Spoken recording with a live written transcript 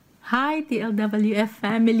Hi, TLWF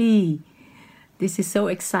family! This is so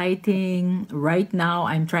exciting. Right now,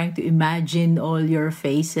 I'm trying to imagine all your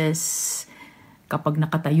faces kapag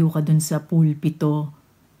nakatayo ka dun sa pulpito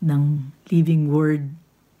ng Living Word.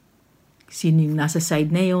 Sino yung nasa side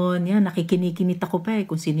na yon? Yan, nakikinikinit ako pa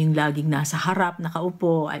kung sino yung laging nasa harap,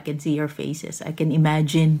 nakaupo. I can see your faces. I can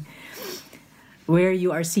imagine where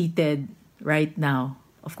you are seated right now.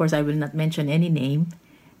 Of course, I will not mention any name.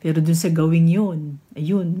 Pero dun sa gawing yun,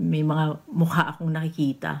 ayun, may mga mukha akong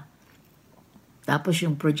nakikita. Tapos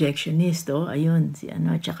yung projectionist, ayun,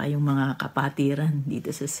 tsaka yung mga kapatiran dito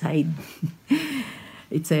sa side.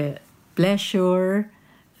 It's a pleasure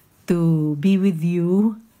to be with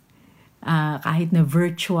you, kahit na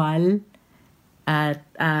virtual, at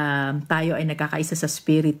tayo ay nagkakaisa sa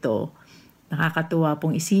spirito. Nakakatuwa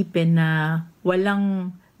pong isipin na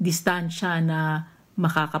walang distansya na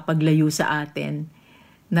makakapaglayo sa atin.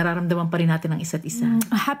 Nararamdaman pa rin natin ang isa't isa.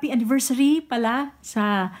 Happy anniversary pala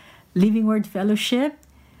sa Living Word Fellowship.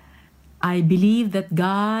 I believe that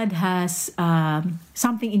God has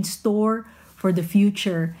something in store for the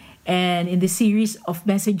future. And in the series of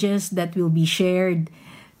messages that will be shared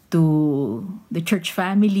to the church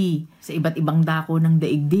family sa iba't ibang dako ng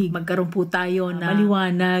daigdig, magkaroon po tayo na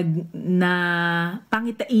maliwanag na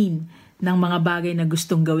pangitain ng mga bagay na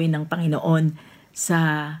gustong gawin ng Panginoon sa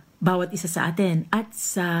bawat isa sa atin at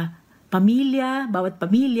sa pamilya, bawat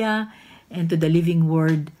pamilya, and to the Living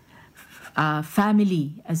Word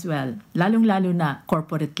family as well, lalong-lalo na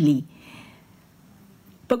corporately.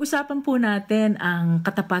 Pag-usapan po natin ang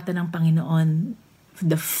katapatan ng Panginoon,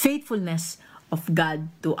 the faithfulness of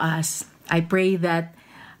God to us. I pray that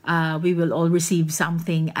we will all receive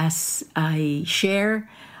something as I share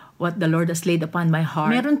what the Lord has laid upon my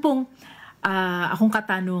heart. Meron pong akong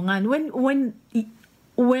katanungan.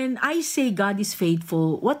 When I say God is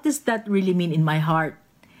faithful, what does that really mean in my heart?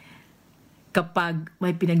 Kapag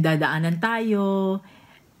may pinagdadaanan tayo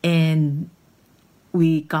and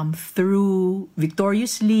we come through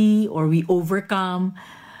victoriously or we overcome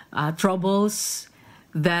troubles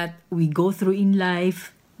that we go through in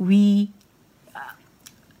life, we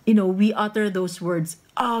utter those words,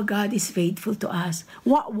 "Oh, God is faithful to us."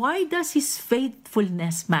 Why does His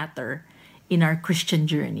faithfulness matter in our Christian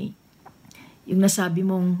journey? Yung nasabi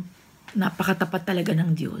mong napakatapat talaga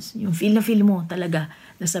ng Diyos. Yung feel mo talaga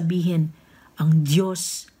na sabihin, ang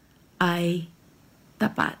Diyos ay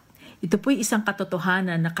tapat. Ito po'y isang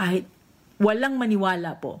katotohanan na kahit walang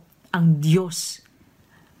maniwala po, ang Diyos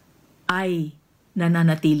ay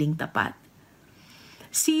nananatiling tapat.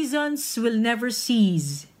 Seasons will never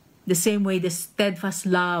cease the same way the steadfast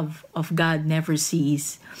love of God never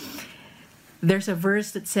cease. There's a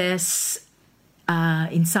verse that says,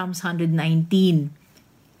 in Psalms 119,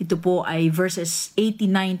 ito po ay verses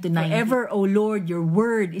 89 to 90. Forever, O Lord, your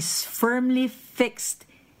word is firmly fixed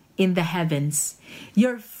in the heavens.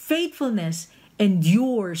 Your faithfulness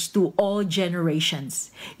endures to all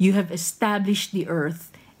generations. You have established the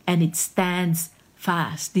earth and it stands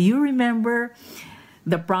fast. Do you remember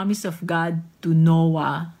the promise of God to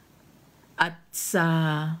Noah at sa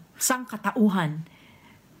sangkatauhan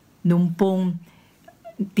nung pong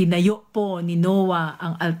tinayo po ni Noah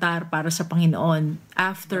ang altar para sa Panginoon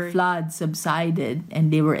after the flood subsided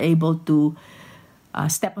and they were able to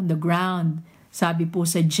step on the ground. Sabi po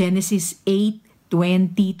sa Genesis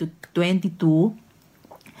 8:20 to 22,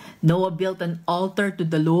 Noah built an altar to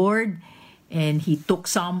the Lord and he took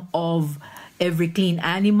some of every clean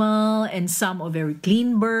animal and some of every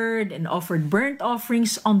clean bird and offered burnt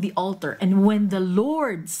offerings on the altar. And when the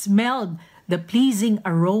Lord smelled the pleasing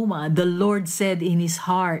aroma, the Lord said in his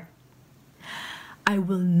heart, I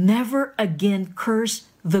will never again curse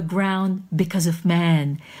the ground because of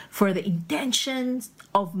man, for the intentions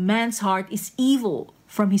of man's heart is evil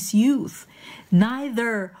from his youth.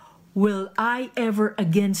 Neither will I ever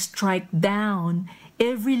again strike down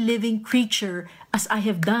every living creature as I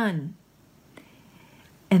have done.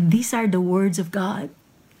 And these are the words of God.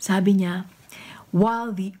 Sabi niya,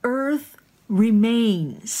 while the earth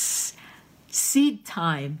remains, seed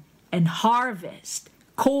time and harvest,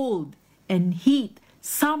 cold and heat,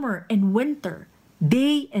 summer and winter,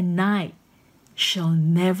 day and night shall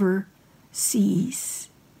never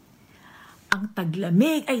cease. Ang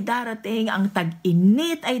taglamig ay darating, ang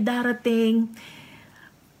tag-init ay darating,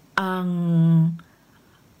 ang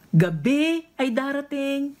gabi ay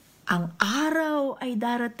darating, ang araw ay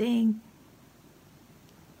darating.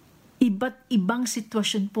 Iba't ibang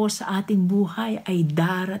sitwasyon po sa ating buhay ay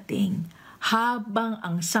darating habang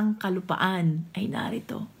ang sangkalupaan ay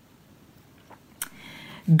narito.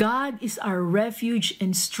 God is our refuge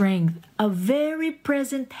and strength, a very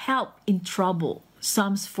present help in trouble.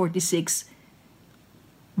 Psalms 46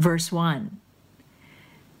 verse 1.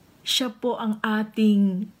 Siya po ang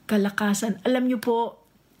ating kalakasan. Alam niyo po,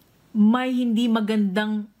 may hindi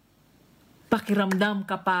magandang pakiramdam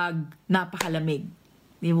kapag napakalamig.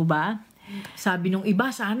 Di mo ba? Sabi nung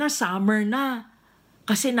iba, sana summer na.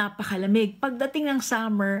 Kasi napakalamig. Pagdating ng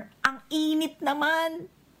summer, ang init naman.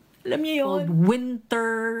 Alam niyo yun?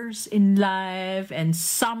 Winters in life and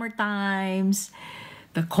summer times,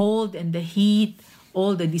 the cold and the heat,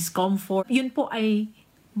 all the discomfort. Yun po ay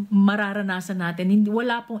mararanasan natin.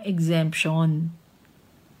 Wala pong exemption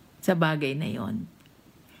sa bagay na yon.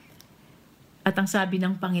 At ang sabi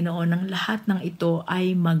ng Panginoon, ng lahat ng ito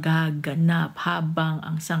ay magaganap habang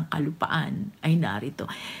ang sangkalupaan ay narito.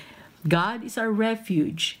 God is our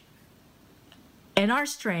refuge and our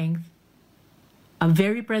strength, a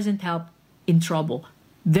very present help in trouble.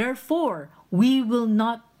 Therefore, we will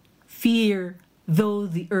not fear though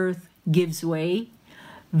the earth gives way,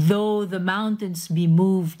 though the mountains be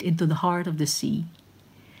moved into the heart of the sea.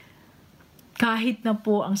 Kahit na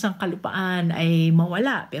po ang sangkalupaan ay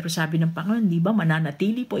mawala, pero sabi ng Panginoon, di ba,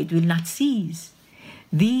 mananatili po, it will not cease.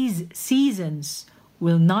 These seasons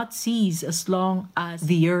will not cease as long as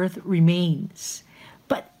the earth remains.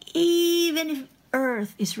 But even if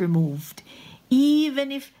earth is removed,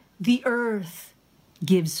 even if the earth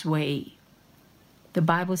gives way, the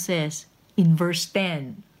Bible says in verse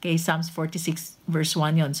 10, okay, Psalms 46 verse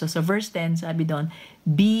 1 yon. So sa verse 10, sabi doon,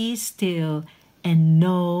 be still and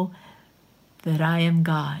know that I am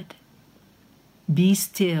God. Be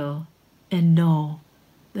still and know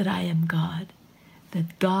that I am God.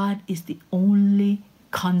 That God is the only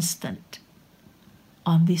constant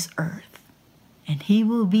on this earth. And He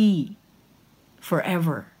will be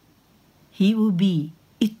forever. He will be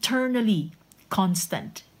eternally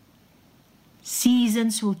constant.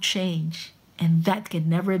 Seasons will change, and that can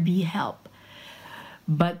never be helped.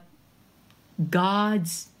 But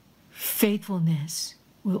God's faithfulness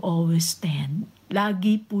will always stand.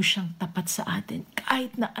 Lagi po siyang tapat sa atin.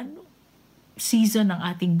 Kahit na anong season ng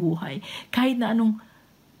ating buhay. Kahit na anong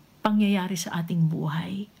pangyayari sa ating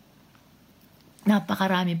buhay.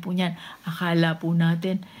 Napakarami po niyan. Akala po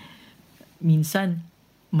natin, minsan,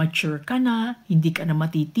 mature ka na, hindi ka na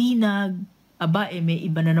matitinag. Aba, may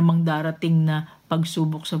iba na namang darating na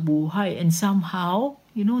pagsubok sa buhay. And somehow,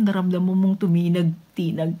 naramdaman mong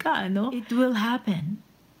tuminag-tinag ka, It will happen.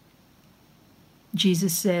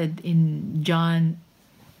 Jesus said in John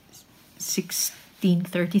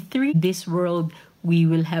 16:33, this world we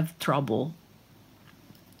will have trouble,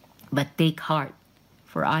 but take heart,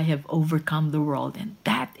 for I have overcome the world. And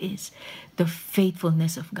that is the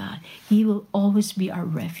faithfulness of God. He will always be our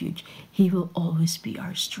refuge. He will always be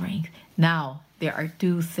our strength. Now, there are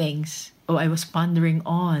two things I was pondering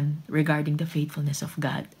on regarding the faithfulness of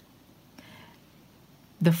God.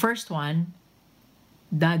 The first one,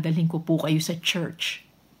 dadalhin ko po kayo sa church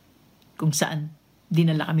kung saan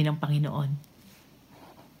dinala kami ng Panginoon.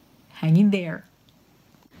 Hang in there.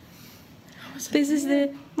 This is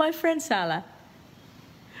my friend Sala.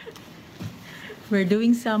 We're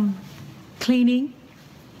doing some cleaning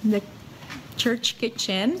in the church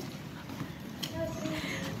kitchen.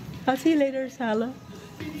 I'll see you later, Sala.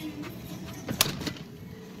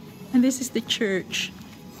 And this is the church.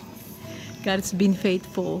 God's been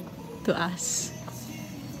faithful to us,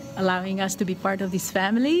 allowing us to be part of this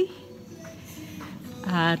family.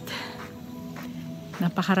 At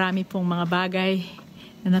napakarami pong mga bagay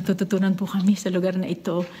na natututunan po kami sa lugar na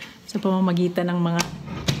ito sa pamamagitan ng mga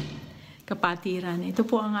kapatiran. Ito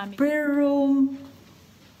po ang aming prayer room.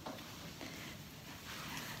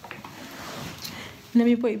 Alam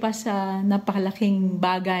niyo po, iba sa napakalaking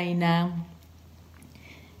bagay na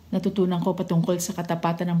natutunan ko patungkol sa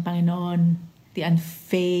katapatan ng Panginoon, the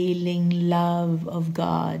unfailing love of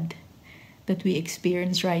God that we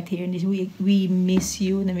experience right here. We miss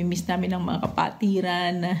you, namimiss namin ang mga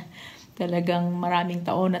kapatiran na talagang maraming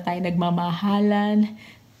taon na tayo nagmamahalan.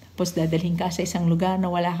 Tapos dadalhin ka sa isang lugar na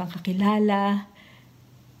wala kang kakilala.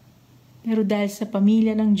 Pero dahil sa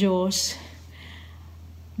pamilya ng Diyos,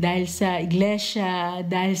 dahil sa iglesia,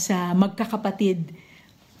 dahil sa magkakapatid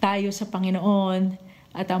tayo sa Panginoon,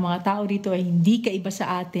 at ang mga tao dito ay hindi kaiba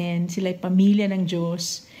sa atin, sila ay pamilya ng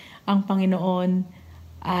Diyos, ang Panginoon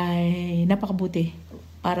ay napakabuti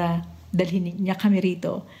para dalhin niya kami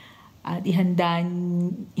rito at ihanda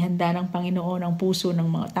ng Panginoon ang puso ng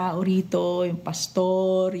mga tao rito, yung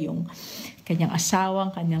pastor, yung kanyang asawang,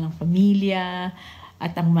 kanyang pamilya,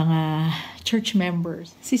 at ang mga church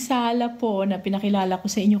members. Si Sala po na pinakilala ko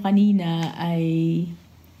sa inyo kanina ay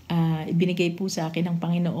ibinigay po sa akin ng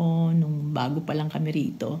Panginoon nung bago pa lang kami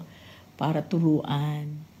rito para turuan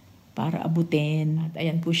para abutin. At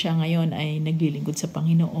ayan po siya ngayon ay naglilingkod sa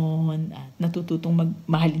Panginoon at natututong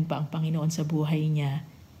magmahalin pa ang Panginoon sa buhay niya.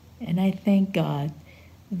 And I thank God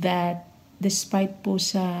that despite po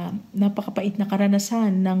sa napakapait na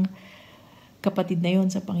karanasan ng kapatid na yon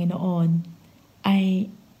sa Panginoon, ay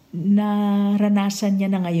naranasan niya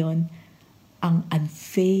na ngayon ang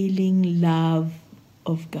unfailing love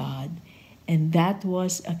of God. And that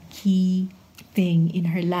was a key thing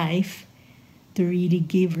in her life to really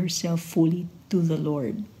give herself fully to the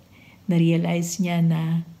Lord. Na-realize niya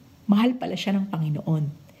na mahal pala siya ng Panginoon.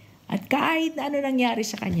 At kahit na ano nangyari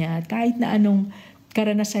sa kanya, at kahit na anong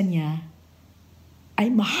karanasan niya, ay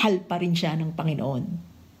mahal pa rin siya ng Panginoon.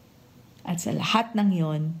 At sa lahat ng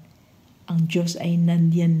yon, ang Diyos ay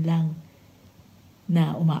nandiyan lang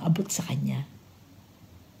na umaabot sa kanya.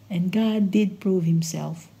 And God did prove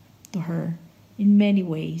Himself to her in many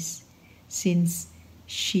ways since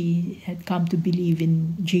she had come to believe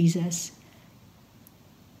in Jesus.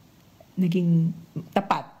 Naging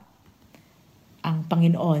tapat ang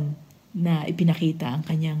Panginoon na ipinakita ang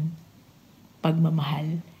kanyang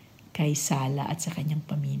pagmamahal kay Sala at sa kanyang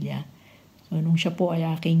pamilya. So nung siya po ay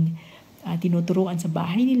aking tinuturuan sa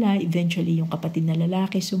bahay nila, eventually yung kapatid na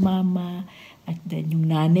lalaki sumama, at then yung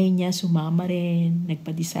nanay niya sumama rin,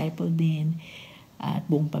 nagpa-disciple din, at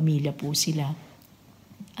buong pamilya po sila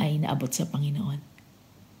ay naabot sa Panginoon.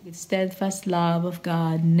 The steadfast love of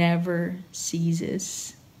God never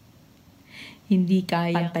ceases. Hindi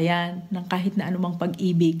kaya pantayan ng kahit na anumang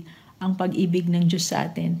pag-ibig ang pag-ibig ng Diyos sa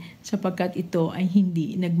atin, sapagkat ito ay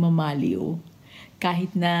hindi nagmamaliw.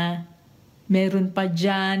 Kahit na meron pa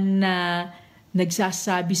dyan na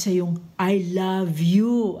nagsasabi sa yung I love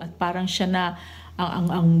you, at parang siya na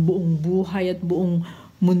ang buong buhay at buong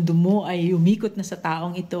mundo mo ay umikot na sa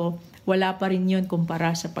taong ito, wala pa rin yun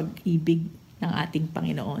kumpara sa pag-ibig ng ating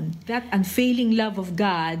Panginoon. That unfailing love of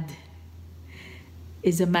God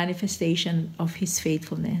is a manifestation of His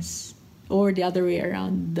faithfulness. Or the other way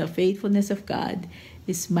around, the faithfulness of God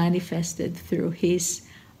is manifested through His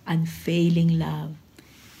unfailing love.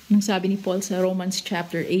 Yung sabi ni Paul sa Romans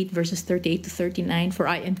chapter 8 verses 38 to 39, "For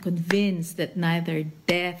I am convinced that neither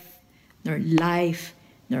death, nor life,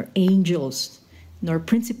 nor angels, nor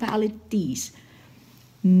principalities,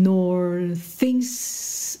 nor things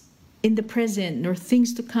in the present, nor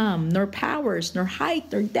things to come, nor powers, nor height,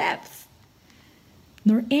 nor depth,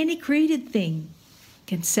 nor any created thing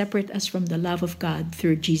can separate us from the love of God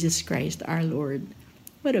through Jesus Christ our Lord."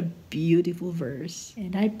 What a beautiful verse.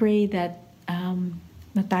 And I pray that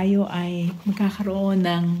na tayo ay magkakaroon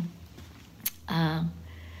ng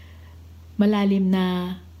malalim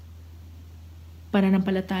na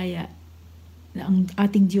pananampalataya na ang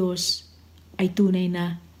ating Diyos ay tunay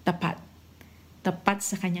na tapat. Tapat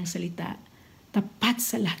sa kanyang salita, tapat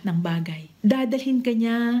sa lahat ng bagay. Dadalhin ka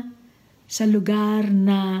niya sa lugar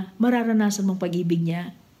na mararanasan mong pag-ibig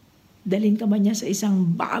niya. Dalhin ka man niya sa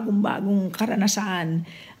isang bagong-bagong karanasan,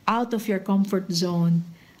 out of your comfort zone,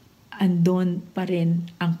 andon pa rin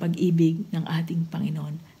ang pag-ibig ng ating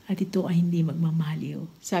Panginoon. At ito ay hindi magmamaliw.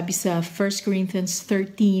 Sabi sa 1 Corinthians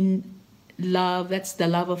 13, love, that's the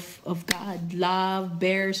love of God. Love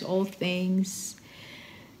bears all things,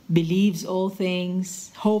 believes all things,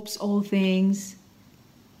 hopes all things.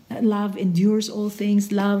 Love endures all things.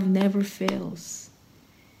 Love never fails.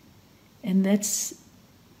 And that's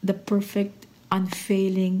the perfect,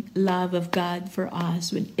 unfailing love of God for us.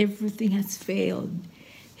 When everything has failed,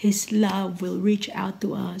 His love will reach out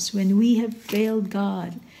to us. When we have failed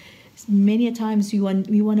God, many a times we want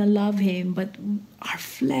to love Him, but our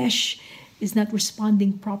flesh is not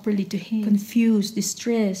responding properly to Him. Confused,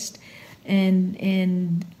 distressed,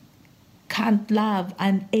 and can't love,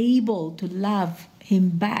 unable to love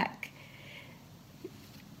Him back.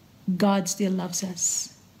 God still loves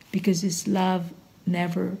us because His love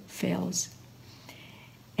never fails.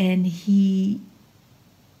 And He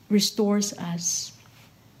restores us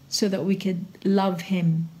so that we can love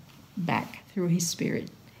Him back through His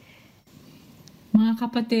Spirit. Mga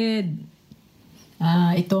kapatid,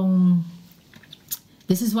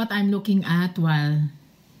 this is what I'm looking at while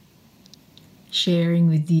sharing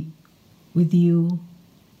with you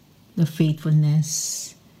the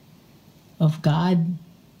faithfulness of God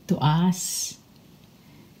to us.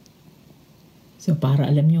 So para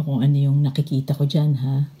alam nyo kung ano yung nakikita ko dyan,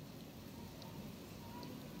 ha?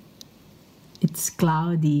 It's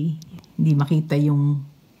cloudy. Hindi makita yung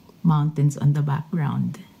mountains on the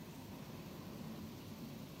background.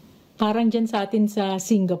 Parang dyan sa atin sa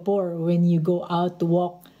Singapore, when you go out to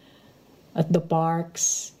walk at the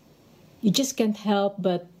parks, you just can't help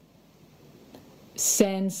but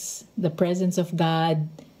sense the presence of God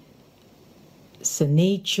sa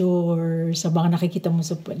nature, sa mga nakikita mo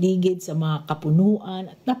sa paligid, sa mga kapunuan.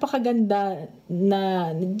 At napakaganda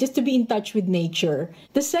na just to be in touch with nature.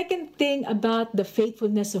 The second thing about the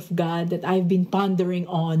faithfulness of God that I've been pondering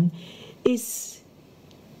on is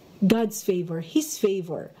God's favor, His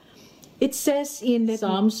favor. It says in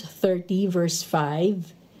Psalms 30 verse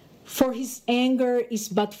 5, "For His anger is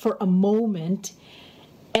but for a moment,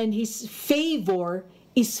 and His favor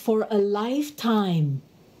is for a lifetime."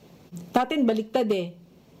 Tatin baliktad eh.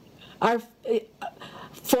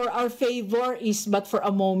 For our favor is but for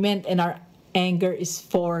a moment, and our anger is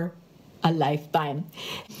for a lifetime.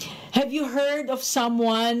 Have you heard of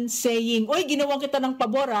someone saying, "Uy, ginawan kita ng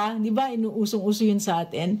pabor ah." Di ba? Inuusong-uso yun sa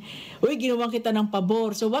atin. "Uy, ginawan kita ng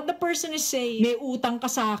pabor." So what the person is saying, may utang ka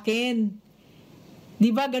sa akin.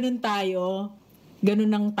 Di ba? Ganun tayo. Ganun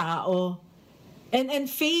ng tao. And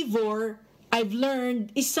favor, I've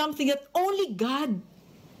learned, is something that only God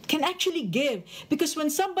can actually give. Because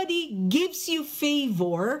when somebody gives you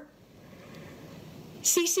favor,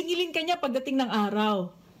 sisingilin ka niya pagdating ng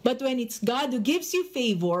araw. But when it's God who gives you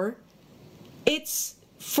favor, it's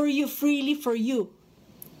for you, freely for you.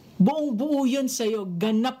 Buong buo yun sa'yo,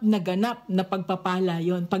 ganap na pagpapala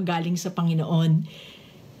yun paggaling sa Panginoon.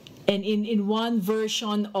 And in one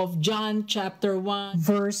version of John chapter 1,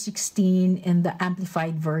 verse 16 in the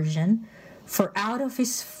Amplified Version, "For out of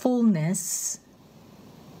His fullness,"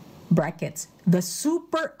 brackets, "the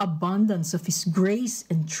superabundance of His grace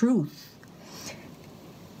and truth,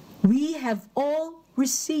 we have all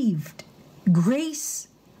received grace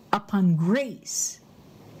upon grace."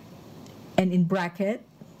 And in bracket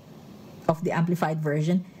of the Amplified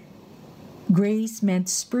Version, grace meant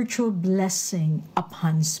spiritual blessing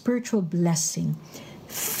upon spiritual blessing,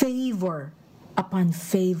 favor upon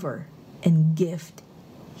favor, and gift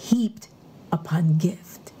heaped upon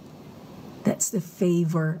gift. That's the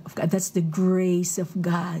favor of God. That's the grace of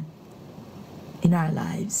God in our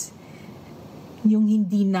lives. Yung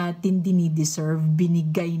hindi natin dinideserve,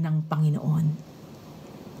 binigay ng Panginoon.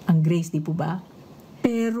 Ang grace, di po ba?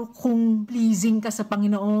 Pero kung pleasing ka sa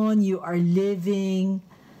Panginoon, you are living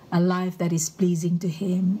a life that is pleasing to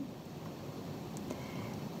Him.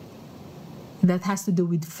 That has to do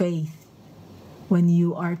with faith. When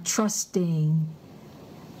you are trusting,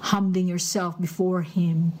 humbling yourself before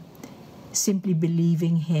Him, simply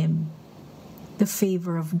believing Him, the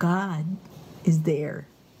favor of God is there.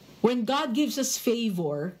 When God gives us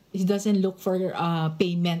favor, He doesn't look for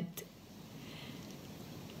payment.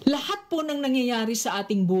 Lahat po ng nangyayari sa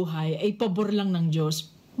ating buhay ay pabor lang ng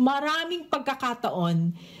Diyos. Maraming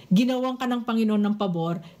pagkakataon, ginawang ka ng Panginoon ng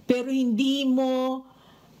pabor, pero hindi mo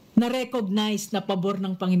na-recognize na pabor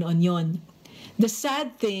ng Panginoon yon. The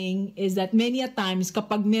sad thing is that many a times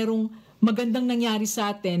kapag merong magandang nangyari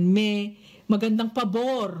sa atin, may magandang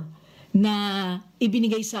pabor na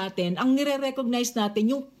ibinigay sa atin, ang nire-recognize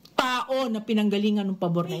natin yung tao na pinanggalingan ng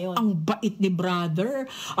pabor na yun. Ang bait ni brother,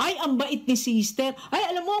 ay ang bait ni sister, ay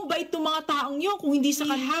alam mo ang bait ng mga taong yun, kung hindi sa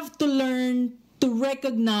we have to learn to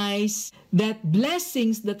recognize that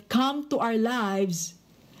blessings that come to our lives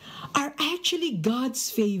are actually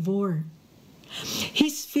God's favor.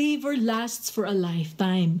 His favor lasts for a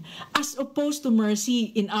lifetime, as opposed to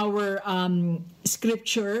mercy. In our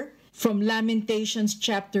scripture from Lamentations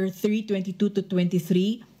chapter 3, 22 to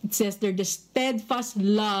 23, it says there, "The steadfast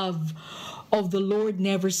love of the Lord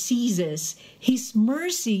never ceases. His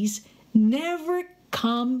mercies never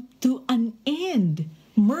come to an end."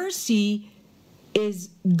 Mercy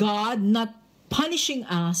is God not punishing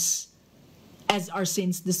us as our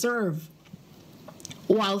sins deserve,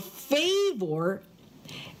 while favor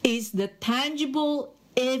is the tangible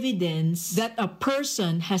evidence that a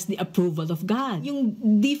person has the approval of God. Yung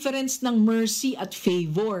difference ng mercy at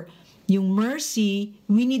favor, yung mercy,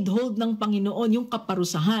 winidhold ng Panginoon yung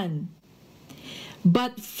kaparusahan.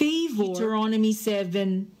 But favor, Deuteronomy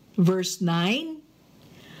 7 verse 9,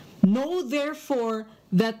 "Know therefore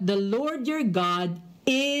that the Lord your God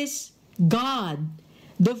is God,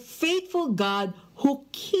 the faithful God who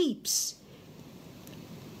keeps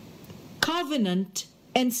covenant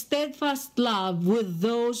and steadfast love with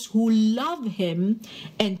those who love Him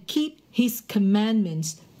and keep His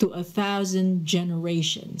commandments to 1,000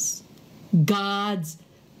 generations." God's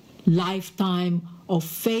lifetime of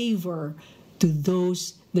favor to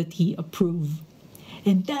those that He approve.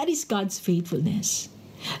 And that is God's faithfulness.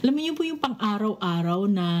 Alam niyo po yung pang-araw-araw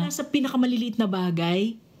na sa pinakamaliliit na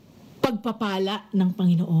bagay, pagpapala ng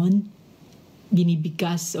Panginoon,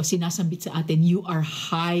 binibigkas o sinasambit sa atin, you are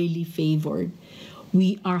highly favored.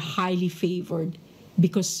 We are highly favored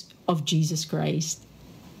because of Jesus Christ.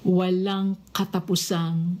 Walang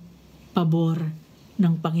katapusang pabor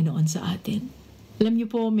ng Panginoon sa atin. Alam niyo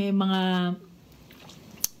po, may mga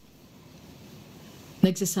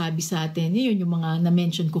nagsasabi sa atin, yun yung mga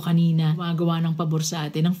na-mention ko kanina, magawa ng pabor sa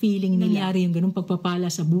atin. Ang feeling nila, nangyari yung ganung pagpapala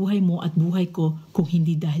sa buhay mo at buhay ko kung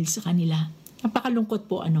hindi dahil sa kanila. Napakalungkot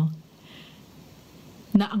po,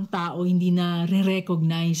 na ang tao hindi na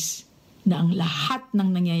re-recognize na ang lahat ng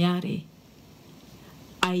nangyayari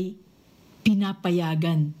ay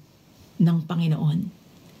pinapayagan ng Panginoon.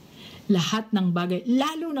 Lahat ng bagay,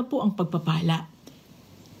 lalo na po ang pagpapala.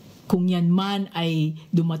 Kung yan man ay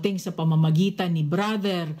dumating sa pamamagitan ni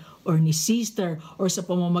brother or ni sister or sa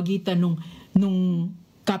pamamagitan nung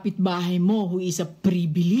kapitbahay mo who is a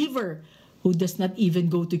pre-believer, who does not even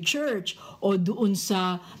go to church, o doon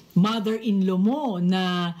sa mother-in-law mo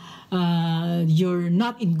na you're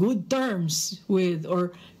not in good terms with,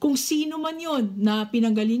 or kung sino man yon na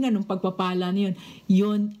pinanggalingan ng pagpapala na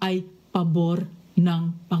yun ay pabor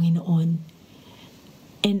ng Panginoon.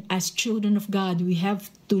 And as children of God, we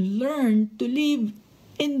have to learn to live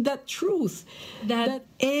in that truth, that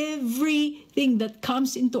everything that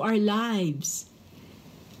comes into our lives,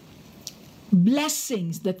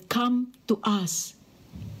 blessings that come to us,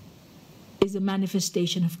 is a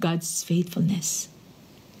manifestation of God's faithfulness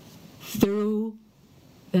through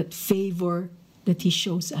that favor that He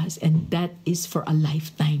shows us, and that is for a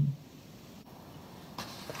lifetime.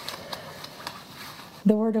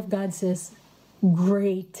 The Word of God says,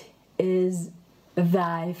 "Great is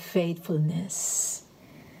thy faithfulness."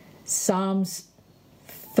 Psalms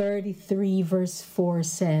 33 verse 4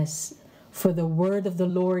 says, "For the word of the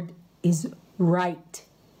Lord is right,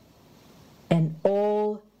 and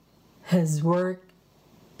all his work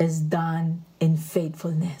is done in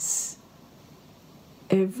faithfulness."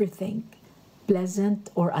 Everything, pleasant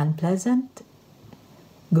or unpleasant,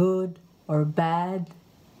 good or bad,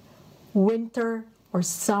 winter or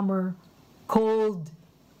summer, cold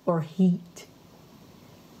or heat,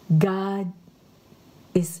 God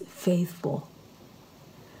is faithful.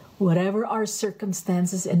 Whatever our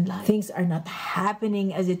circumstances in life, things are not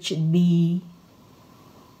happening as it should be,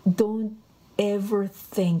 don't ever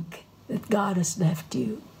think that God has left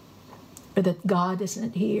you or that God is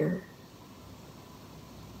not here.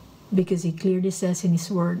 Because He clearly says in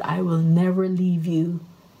His Word, "I will never leave you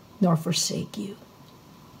nor forsake you."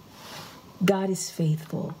 God is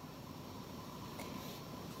faithful.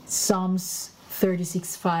 Psalms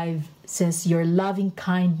 36:5 says, "Your loving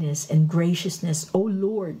kindness and graciousness, O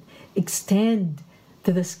Lord, extend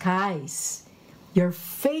to the skies. Your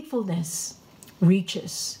faithfulness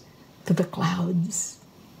reaches to the clouds."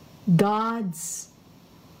 God's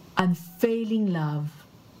unfailing love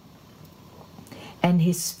and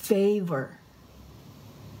His favor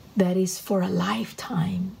that is for a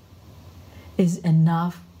lifetime is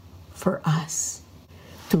enough for us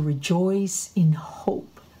to rejoice in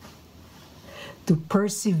hope, to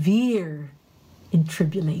persevere in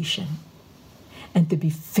tribulation, and to be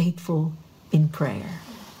faithful in prayer.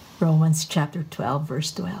 Romans chapter 12,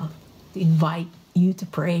 verse 12. I invite you to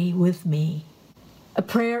pray with me. A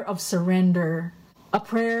prayer of surrender, a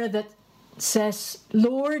prayer that says,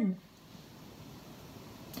 "Lord,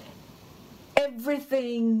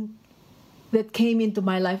 everything that came into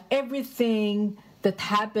my life, everything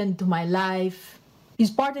that happened to my life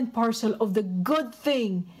is part and parcel of the good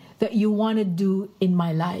thing that you want to do in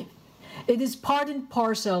my life. It is part and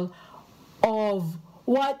parcel of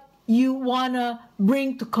what you want to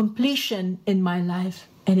bring to completion in my life,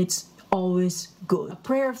 and it's always good." A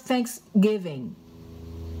prayer of thanksgiving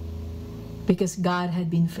because God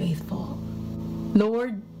had been faithful.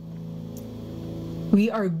 Lord,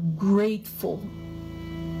 we are grateful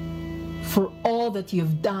for all that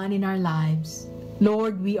you've done in our lives.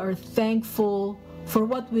 Lord, we are thankful for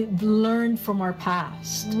what we've learned from our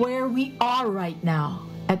past, where we are right now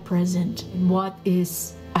at present, and what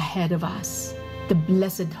is ahead of us, the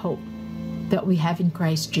blessed hope that we have in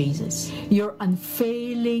Christ Jesus. Your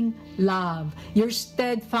unfailing love, your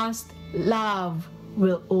steadfast love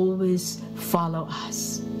will always follow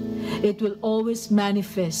us. It will always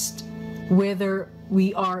manifest whether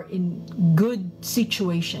we are in good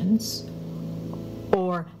situations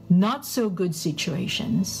or not so good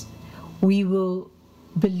situations. We will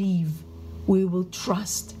believe, we will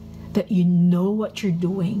trust that you know what you're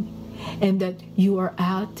doing and that you are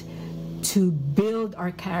out to build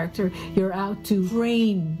our character. You're out to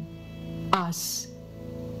train us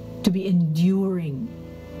to be enduring,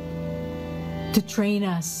 to train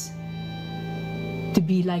us to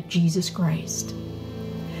be like Jesus Christ.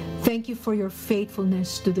 Thank you for your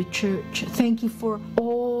faithfulness to the church. Thank you for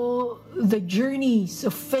all the journeys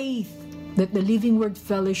of faith that the Living Word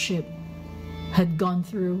Fellowship had gone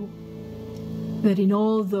through. that in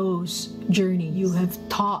all those journeys you have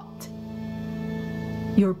taught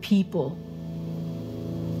your people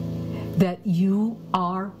that you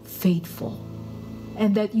are faithful,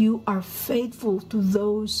 and that you are faithful to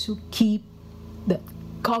those who keep the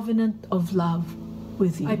covenant of love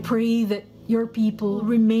with you. I pray that your people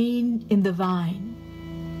remain in the vine.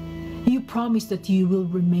 You promise that you will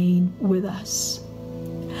remain with us.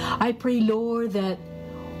 I pray, Lord, that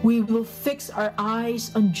we will fix our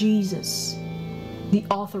eyes on Jesus, the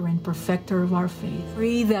author and perfecter of our faith.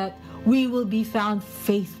 Pray that we will be found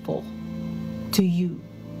faithful to you.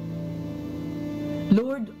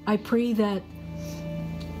 Lord, I pray that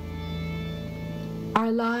our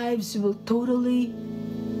lives will totally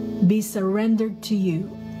be surrendered to you.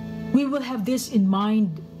 We will have this in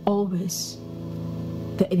mind always,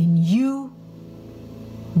 that in you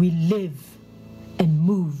we live and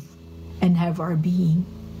move and have our being.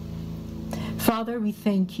 Father, we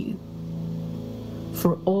thank you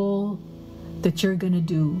for all that you're going to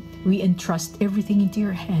do. We entrust everything into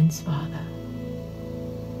your hands, Father.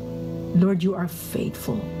 Lord, you are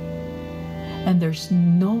faithful, and there's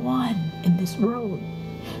no one in this world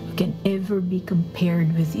who can ever be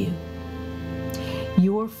compared with you.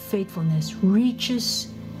 Your faithfulness reaches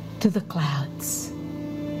to the clouds.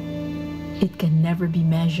 It can never be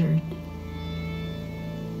measured.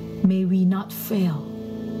 May we not fail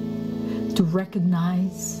to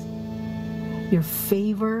recognize your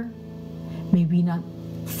favor. May we not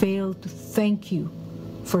fail to thank you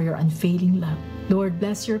for your unfailing love. Lord,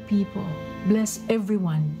 bless your people. Bless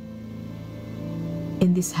everyone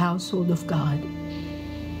in this household of God,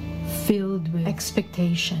 filled with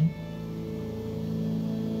expectation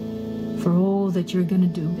for all that you're going to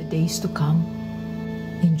do the days to come.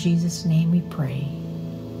 In Jesus' name we pray.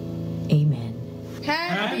 Amen.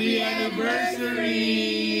 Happy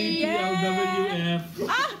anniversary, PLWF!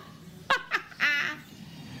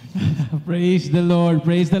 Praise the Lord.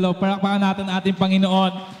 Praise the Lord. Palakpakan natin ating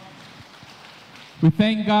Panginoon. We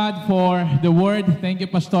thank God for the word. Thank you,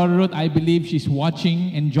 Pastor Ruth. I believe she's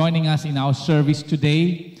watching and joining us in our service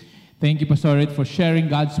today. Thank you, Pastor Ruth, for sharing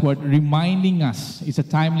God's word, reminding us. It's a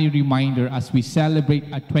timely reminder as we celebrate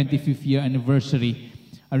our 25th year anniversary.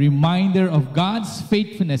 A reminder of God's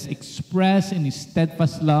faithfulness expressed in His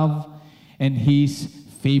steadfast love and His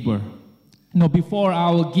favor. Now, before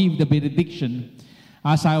I will give the benediction,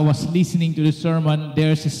 as I was listening to the sermon,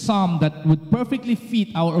 there's a psalm that would perfectly fit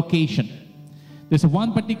our occasion. There's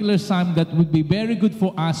one particular psalm that would be very good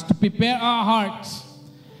for us to prepare our hearts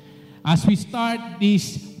as we start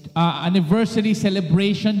this anniversary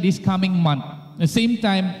celebration this coming month. At the same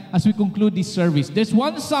time, as we conclude this service, there's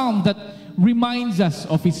one psalm that reminds us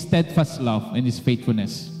of His steadfast love and His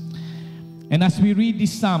faithfulness. And as we read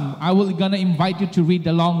this psalm, I will gonna invite you to read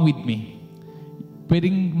along with me.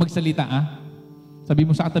 Pwedeng magsalita, Sabi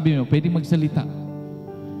mo sa katabi mo, pwedeng magsalita.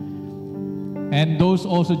 And those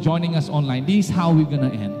also joining us online, this is how we're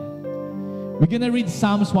gonna end. We're gonna read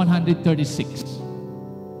Psalms 136.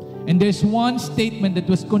 And there's one statement that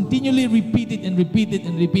was continually repeated and repeated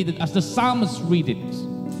and repeated as the psalmist wrote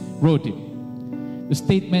it. The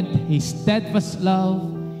statement, His steadfast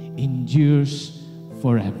love endures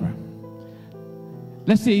forever.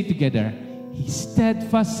 Let's say it together. His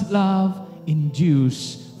steadfast love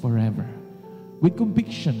endures forever. With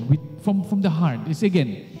conviction, from the heart. It's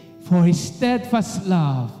again, for His steadfast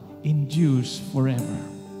love endures forever.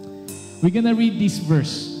 We're gonna read this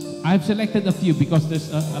verse. I've selected a few because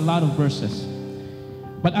there's a lot of verses.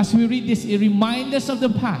 But as we read this, it reminds us of the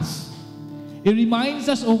past. It reminds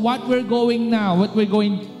us of what we're going now,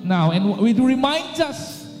 and it reminds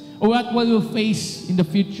us of what we will face in the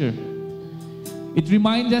future. It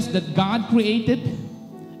reminds us that God created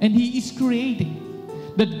and He is creating.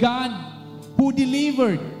 That God who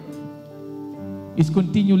delivered is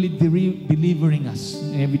continually delivering us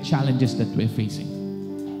in every challenges that we're facing.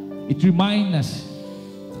 It reminds us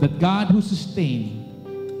that God who sustains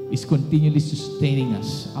is continually sustaining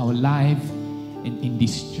us, our life, and in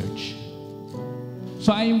this church.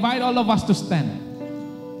 So I invite all of us to stand.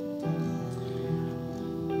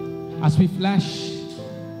 As we flash,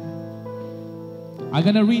 I'm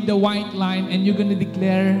going to read the white line and you're going to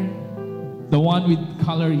declare the one with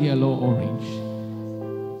color yellow, orange.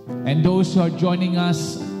 And those who are joining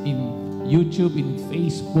us in YouTube, in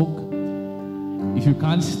Facebook, if you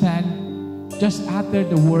can't stand, just utter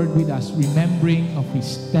the word with us, remembering of His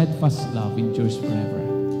steadfast love endures forever.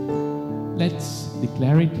 Let's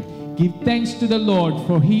declare it. Give thanks to the Lord,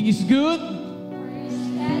 for He is good. For His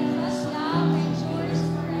steadfast love endures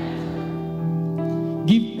forever.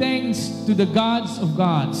 Give thanks to the gods of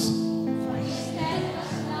gods. For His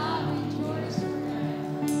steadfast love endures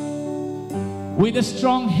forever. with a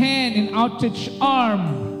strong hand and outstretched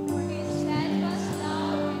arm. For his steadfast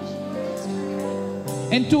love endures forever.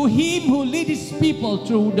 And to him who lead his people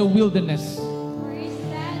through the wilderness. For his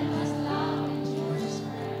steadfast love endures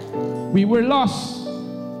forever. We were lost,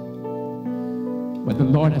 but the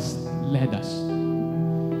Lord has led us.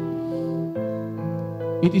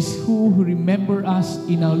 It is who remember us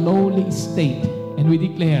in our lowly state, and we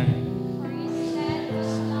declare, For his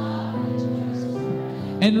steadfast love endures forever.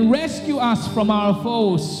 and rescue us from our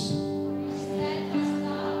foes. For his steadfast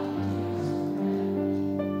love endures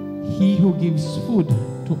forever. He who gives food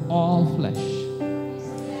to all flesh. His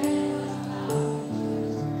steadfast love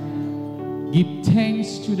endures forever. Give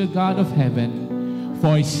thanks to the God of heaven,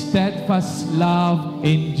 for his steadfast love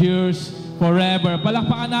endures forever.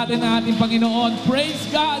 Palakpakan natin ang ating Panginoon. Praise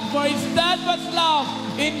God for his steadfast love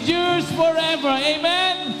endures forever.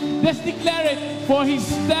 Amen? Let's declare it. For his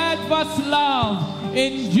steadfast love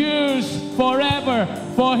endures forever.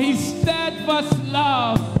 For his steadfast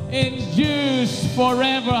love endures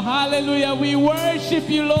forever. Hallelujah. We worship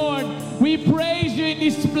you, Lord. We praise you in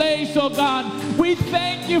this place, oh God. We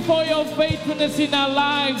thank you for your faithfulness in our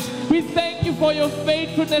lives. We thank you for your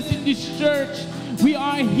faithfulness in this church. We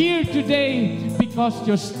are here today because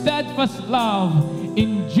your steadfast love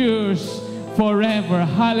endures forever.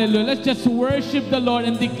 Hallelujah. Let's just worship the Lord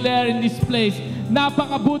and declare in this place,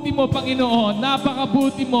 napakabuti mo, Panginoon.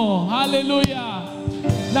 Napakabuti mo. Hallelujah.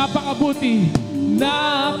 Napakabuti.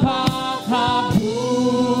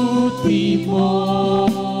 Napakabuti mo,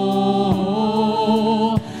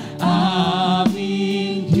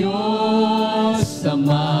 aming Diyos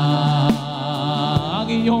Ama.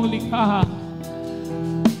 Ang iyong likha,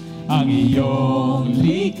 ang iyong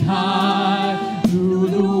likha,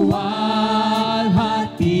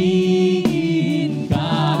 luluwalhatiin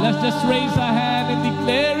ka. Let's just raise our hand and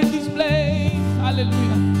declare in this place.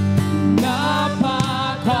 Hallelujah.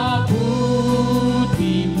 Napakabuti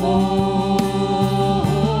mo,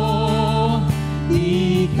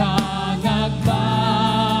 di ka nagbabago.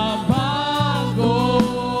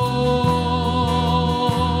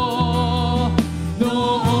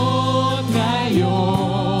 Noon,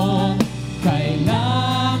 ngayon,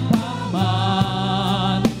 kailan pa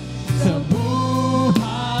man, sa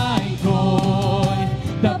buhay ko'y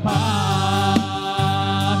tapat.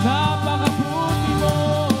 Napakabuti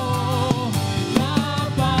mo,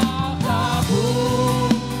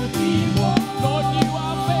 napakabuti mo. Lord, you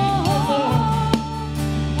are faithful.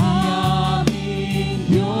 Aming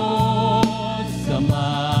Diyos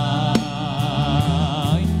Ama,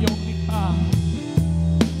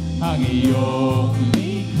 ang iyong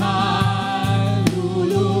likha,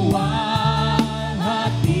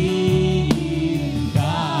 luluwalhatiin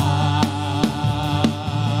ka.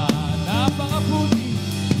 Napakabuti,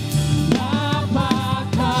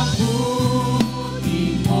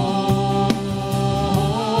 napakabuti mo,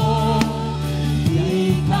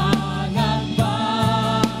 di ka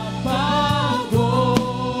nagbabago.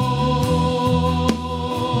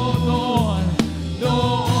 Noon,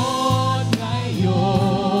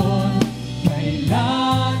 ngayon,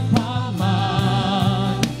 kailan pa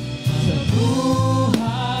man, sa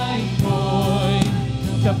buhay ko'y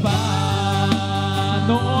tapat.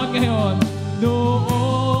 Noon,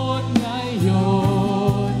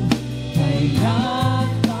 ngayon, kailan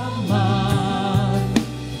pa man,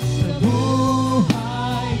 sa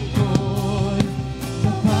buhay ko'y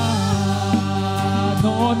tapat.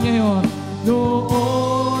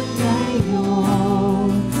 Noon,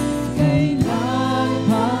 ngayon, kailan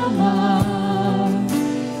pa man,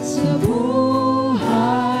 sa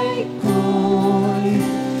buhay ko'y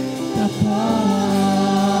tapat.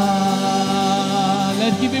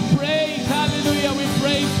 Let's give him praise. Hallelujah. We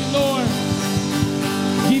praise you, Lord.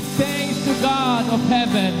 Give thanks to God of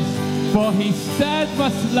heaven, for his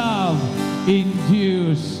steadfast love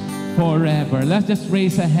endures forever. Let's just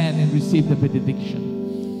raise a hand and receive the benediction.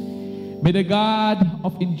 May the God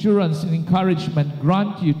of endurance and encouragement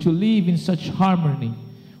grant you to live in such harmony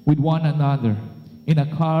with one another, in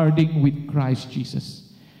according with Christ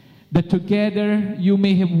Jesus, that together you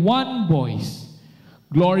may have one voice,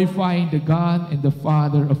 glorifying the God and the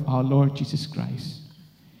Father of our Lord Jesus Christ.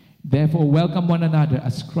 Therefore, welcome one another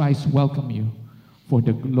as Christ welcomed you, for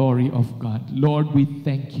the glory of God. Lord, we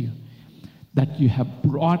thank you that you have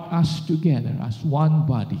brought us together as one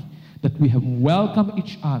body, that we have welcomed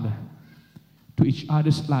each other to each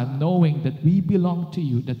other's life, knowing that we belong to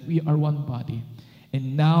you, that we are one body.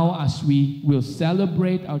 And now, as we will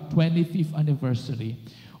celebrate our 25th anniversary,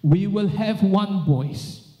 we will have one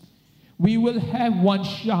voice. We will have one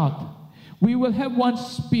shout. We will have one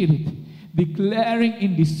spirit, declaring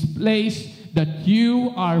in this place that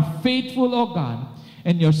you are faithful, O God,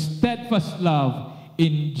 and your steadfast love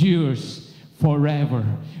endures forever.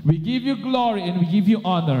 We give you glory and we give you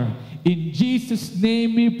honor. In Jesus'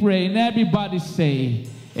 name we pray. And everybody say,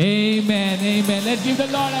 amen, amen. Let's give the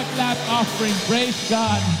Lord a clap offering. Praise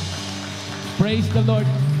God. Praise the Lord.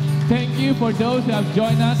 Thank you for those who have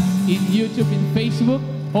joined us in YouTube and Facebook.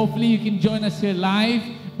 Hopefully you can join us here live.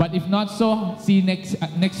 But if not so, see you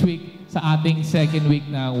next week sa ating second week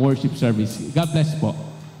na worship service. God bless po.